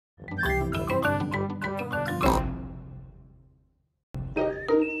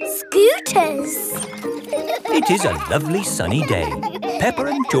scooters. It is a lovely sunny day. Peppa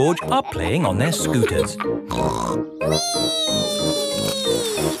and George are playing on their scooters. Vroom,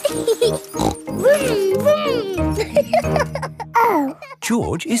 vroom. Oh.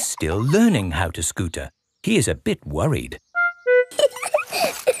 George is still learning how to scooter. He is a bit worried.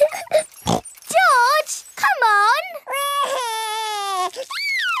 George, come on.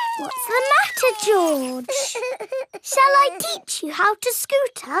 What's the matter, George? Shall I teach you how to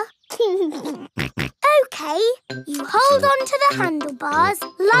scooter? OK, you hold on to the handlebars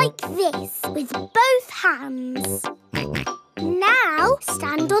like this with both hands. Now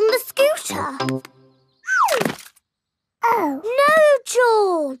stand on the scooter. Oh. No,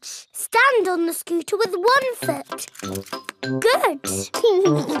 George. Stand on the scooter with one foot. Good.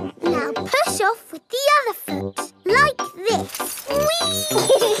 Now push off with the other foot, like this. Whee!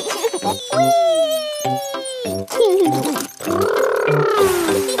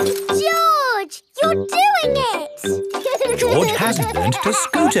 George, you're doing it! George has learned to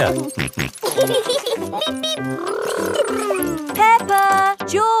scooter. Peppa!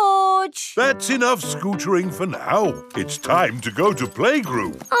 George! That's enough scootering for now. It's time to go to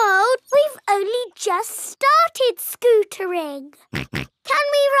playgroup. Oh, we've only just started scootering. Can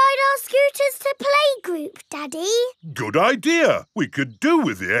we ride our scooters to playgroup, Daddy? Good idea. We could do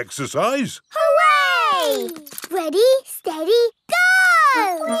with the exercise. Hooray! Ready, steady, go!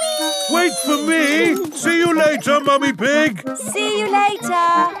 Wait for me. See you later, Mummy Pig. See you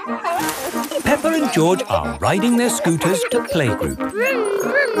later. Peppa and George are riding their scooters to playgroup. Vroom,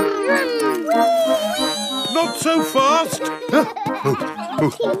 vroom, vroom. Not so fast. Come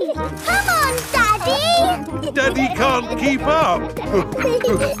on, Daddy! Daddy can't keep up.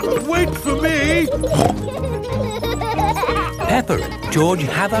 Wait for me. Peppa and George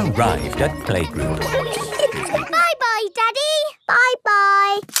have arrived at playgroup. Bye-bye, Daddy.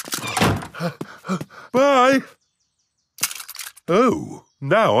 Bye-bye. Bye. Oh,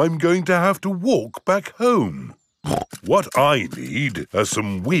 now I'm going to have to walk back home. What I need are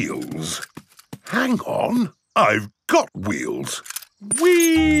some wheels. Hang on, I've got wheels.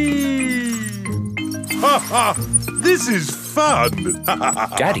 Whee! Ha ha! This is fun!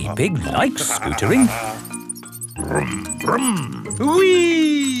 Daddy Pig likes scootering. Brum, brum.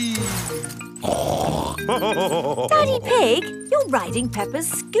 Whee! Daddy Pig, you're riding Peppa's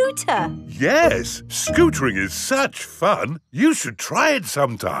scooter. Yes, scootering is such fun. You should try it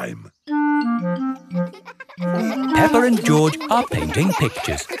sometime. Peppa and George are painting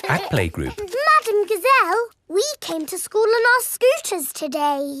pictures at playgroup. Madam Gazelle, we came to school on our scooters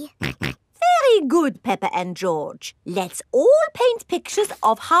today. Very good, Peppa and George. Let's all paint pictures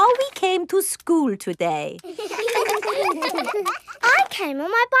of how we came to school today. I came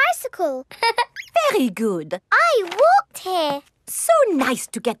on my bicycle. Very good. I walked here. So nice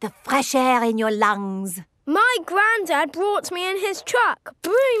to get the fresh air in your lungs. My granddad brought me in his truck.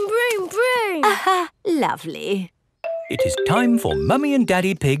 Broom, broom, broom. Lovely. It is time for Mummy and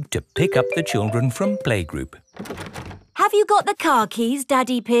Daddy Pig to pick up the children from playgroup. Have you got the car keys,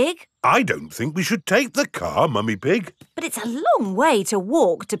 Daddy Pig? I don't think we should take the car, Mummy Pig. But it's a long way to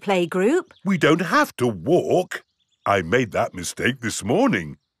walk to playgroup. We don't have to walk. I made that mistake this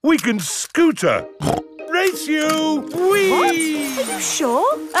morning. We can scooter. Race you! Whee! What? Are you sure?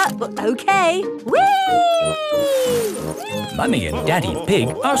 OK. Whee! Mummy and Daddy Pig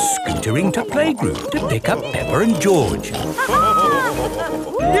are scootering to playgroup to pick up Peppa and George.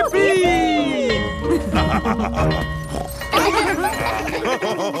 Yippee!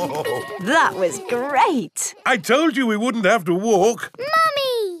 That was great. I told you we wouldn't have to walk.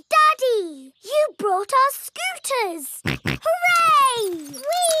 Mummy! Daddy! You brought our scooters! Hooray! Whee!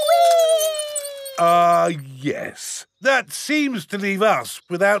 Yes. That seems to leave us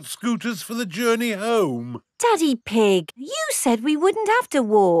without scooters for the journey home. Daddy Pig, you said we wouldn't have to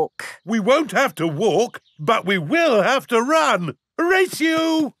walk. We won't have to walk, but we will have to run. Race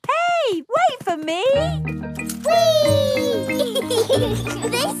you! Hey, wait for me. Whee!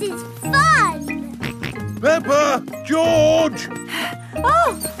 This is fun! Peppa! George!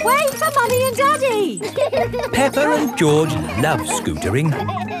 Oh, wait for Mummy and Daddy. Peppa and George love scootering.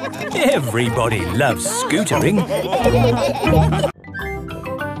 Everybody loves scootering.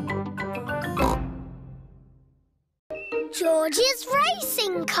 George's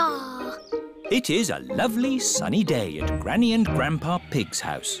racing car. It is a lovely sunny day at Granny and Grandpa Pig's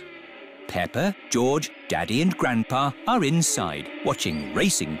house. Peppa, George, Daddy and Grandpa are inside watching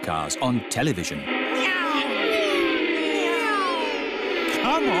racing cars on television.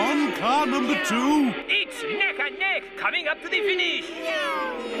 Come on, car number 2. It's neck and neck coming up to the finish.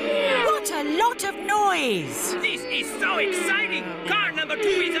 What a lot of noise! This is so exciting. Car number 2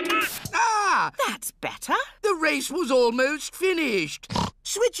 is a must. That's better. The race was almost finished.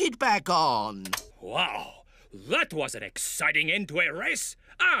 Switch it back on. Wow, that was an exciting end to a race.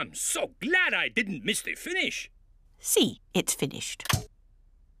 I'm so glad I didn't miss the finish. See, it's finished.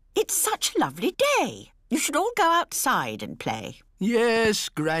 It's such a lovely day. You should all go outside and play. Yes,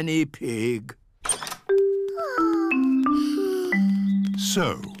 Granny Pig.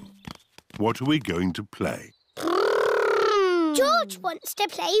 So, what are we going to play? George wants to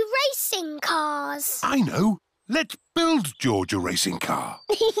play racing cars. I know. Let's build George a racing car.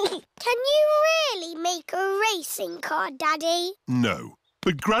 Can you really make a racing car, Daddy? No,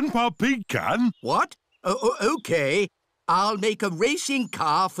 but Grandpa Pig can. What? OK. I'll make a racing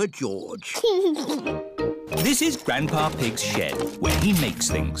car for George. This is Grandpa Pig's shed, where he makes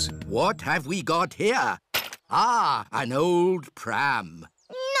things. What have we got here? Ah, an old pram.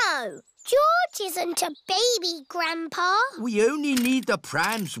 No, George isn't a baby, Grandpa. We only need the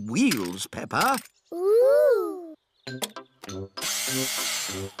pram's wheels, Peppa. Ooh.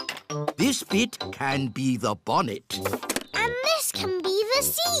 This bit can be the bonnet. And this can be the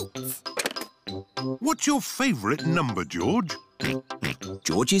seats. What's your favourite number, George?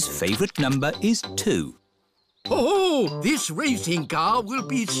 George's favourite number is 2. Oh, this racing car will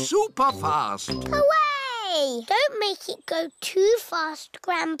be super fast. Hooray! Don't make it go too fast,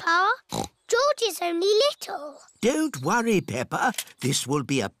 Grandpa. George is only little. Don't worry, Peppa. This will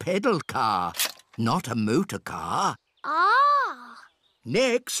be a pedal car, not a motor car. Ah!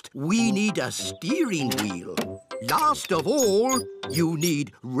 Next, we need a steering wheel. Last of all, you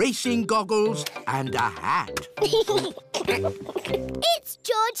need racing goggles and a hat. It's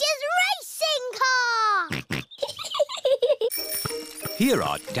George's racing car! Here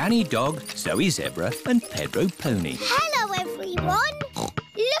are Danny Dog, Zoe Zebra and Pedro Pony. Hello, everyone.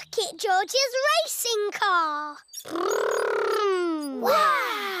 Look at George's racing car.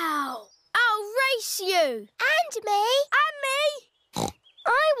 Wow! I'll race you. And me. And me.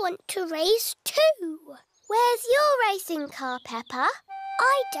 I want to race too. Where's your racing car, Peppa?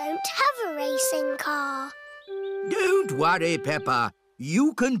 I don't have a racing car. Don't worry, Peppa.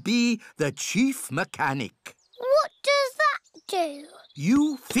 You can be the chief mechanic. What does that do?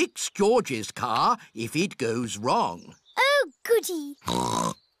 You fix George's car if it goes wrong. Oh, goody.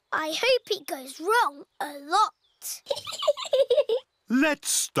 I hope it goes wrong a lot. Let's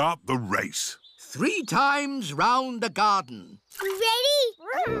start the race. 3 times round the garden.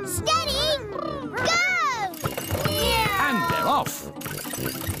 Ready, steady, go! And they're off.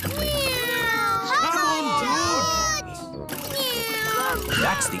 Come on, George!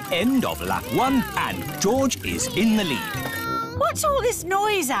 That's the end of lap 1 and George is in the lead. What's all this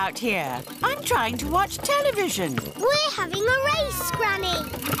noise out here? I'm trying to watch television. We're having a race, Granny.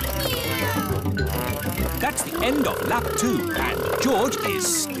 That's the end of lap 2 and George is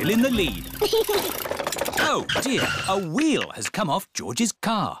still in the lead. Oh dear, a wheel has come off George's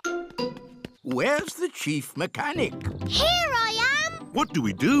car. Where's the chief mechanic? Here I am. What do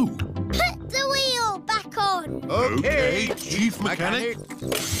we do? Put the wheel back on. OK, Chief Mechanic.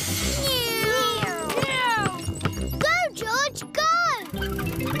 Go, George, go!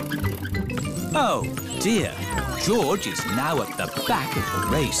 Oh dear, George is now at the back of the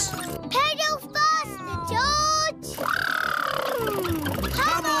race. Pedal faster, George!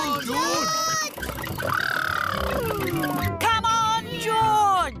 Come on, George! Come on,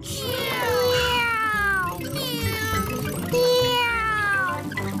 George!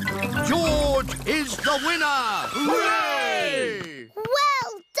 George is the winner! Hooray!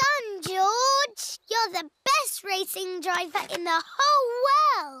 Well done, George. You're the best racing driver in the whole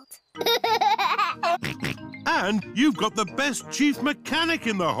world. And you've got the best Chief Mechanic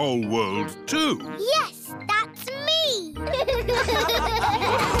in the whole world, too. Yes, that's me.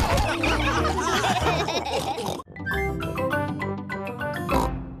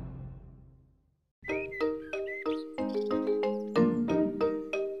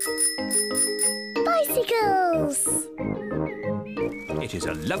 Bicycles. It is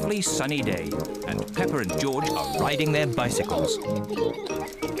a lovely sunny day and Peppa and George are riding their bicycles.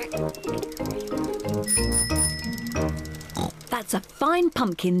 That's a fine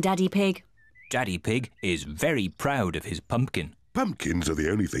pumpkin, Daddy Pig. Daddy Pig is very proud of his pumpkin. Pumpkins are the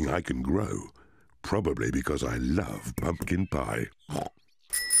only thing I can grow. Probably because I love pumpkin pie. Come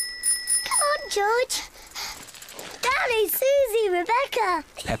on, George. Daddy, Suzy, Rebecca.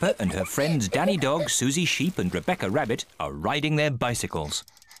 Peppa and her friends Danny Dog, Suzy Sheep and Rebecca Rabbit are riding their bicycles.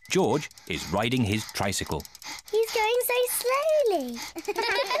 George is riding his tricycle. He's going so slowly.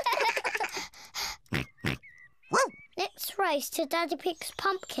 Let's race to Daddy Pig's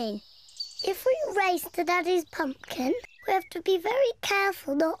pumpkin. If we race to Daddy's pumpkin, We have to be very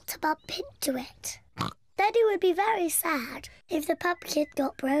careful not to bump into it. Daddy would be very sad if the pumpkin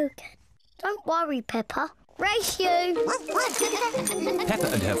got broken. Don't worry, Peppa. Race you! Peppa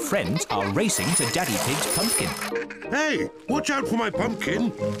and her friends are racing to Daddy Pig's pumpkin. Hey, watch out for my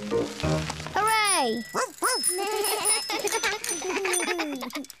pumpkin. Hooray!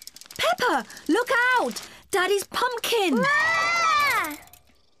 Peppa, look out! Daddy's pumpkin! Ah!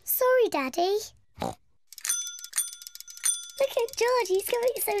 Sorry, Daddy. Look at George, he's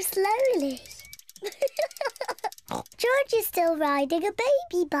going so slowly. George is still riding a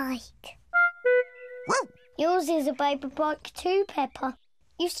baby bike. Yours is a baby bike too, Peppa.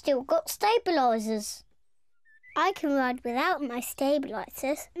 You've still got stabilisers. I can ride without my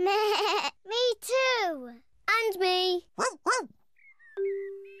stabilisers. Me too. And me.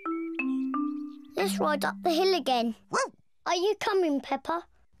 Let's ride up the hill again. Are you coming, Peppa?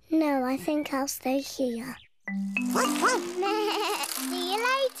 No, I think I'll stay here. See you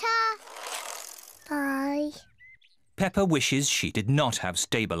later. Bye. Peppa wishes she did not have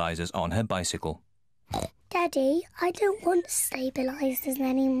stabilisers on her bicycle. Daddy, I don't want stabilisers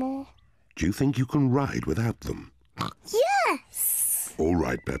anymore. Do you think you can ride without them? Yes! All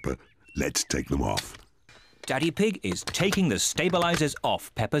right, Peppa. Let's take them off. Daddy Pig is taking the stabilisers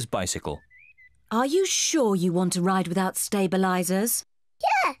off Peppa's bicycle. Are you sure you want to ride without stabilisers?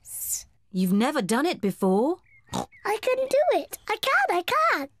 Yes! You've never done it before. I can do it. I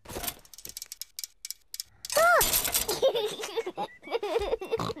can. Ah!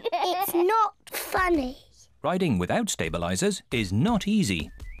 It's not funny. Riding without stabilisers is not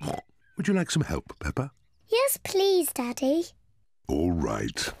easy. Would you like some help, Peppa? Yes, please, Daddy. All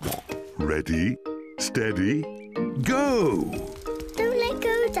right. Ready, steady, go! Don't let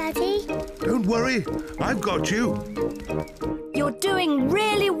go, Daddy. Don't worry, I've got you. You're doing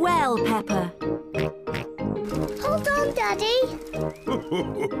really well, Peppa. Hold on, Daddy.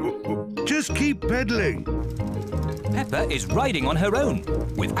 Just keep pedalling. Peppa is riding on her own,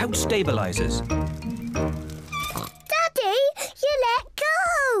 without stabilisers. Daddy, you let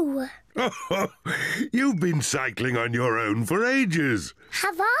go. You've been cycling on your own for ages.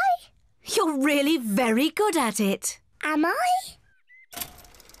 Have I? You're really very good at it. Am I?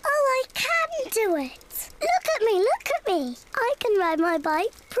 Oh, I can do it. Look at me. I can ride my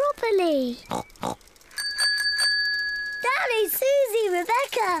bike properly. Daddy, Suzy,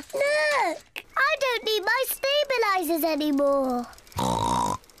 Rebecca, look! I don't need my stabilisers anymore.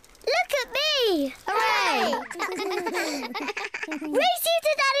 Look at me! Hooray! Race you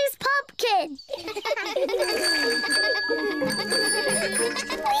to Daddy's pumpkin!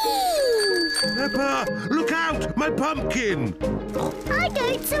 Peppa, look out! My pumpkin! I'm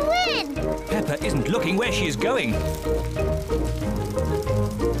going to win! Peppa isn't looking where she is going.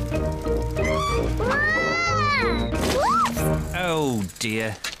 Oh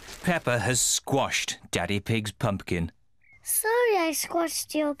dear. Peppa has squashed Daddy Pig's pumpkin. Sorry I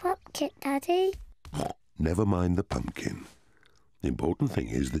squashed your pumpkin, Daddy. Never mind the pumpkin. The important thing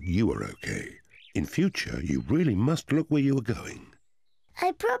is that you are okay. In future, you really must look where you are going.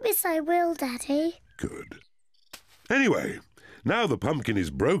 I promise I will, Daddy. Good. Anyway, now the pumpkin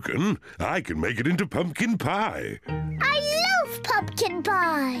is broken, I can make it into pumpkin pie. I love pumpkin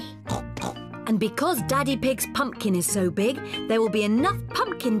pie! And because Daddy Pig's pumpkin is so big, there will be enough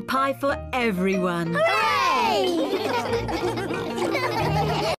pumpkin pie for everyone. Hooray!